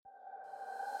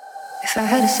If I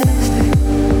had a sister,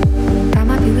 I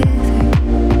might be with her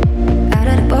out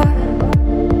at a bar,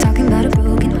 talking about a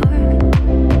broken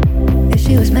heart. If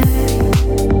she was mad,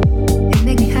 it'd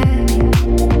make me happy.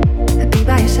 I'd be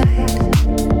by your side.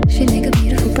 She'd make a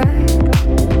beautiful bride. She'd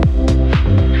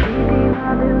be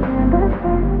my built-in best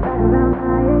friend, right around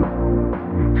my age.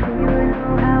 She would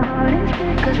know how hard it's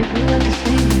been, 'cause we grew up the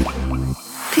same.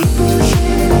 People say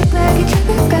they look like each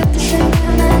other, got the same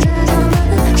eyes as my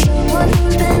mother. Someone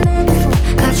who's been there before,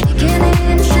 got sneaking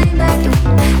in the same back door.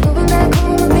 Going back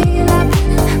home with me like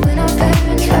when our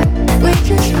parents fight, we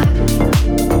just laugh.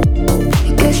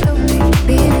 It gets lonely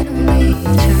being only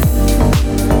each other.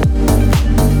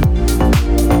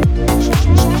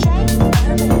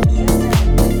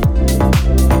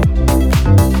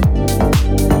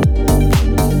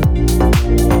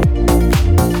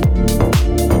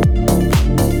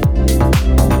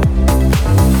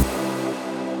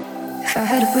 If I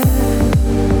had a brother,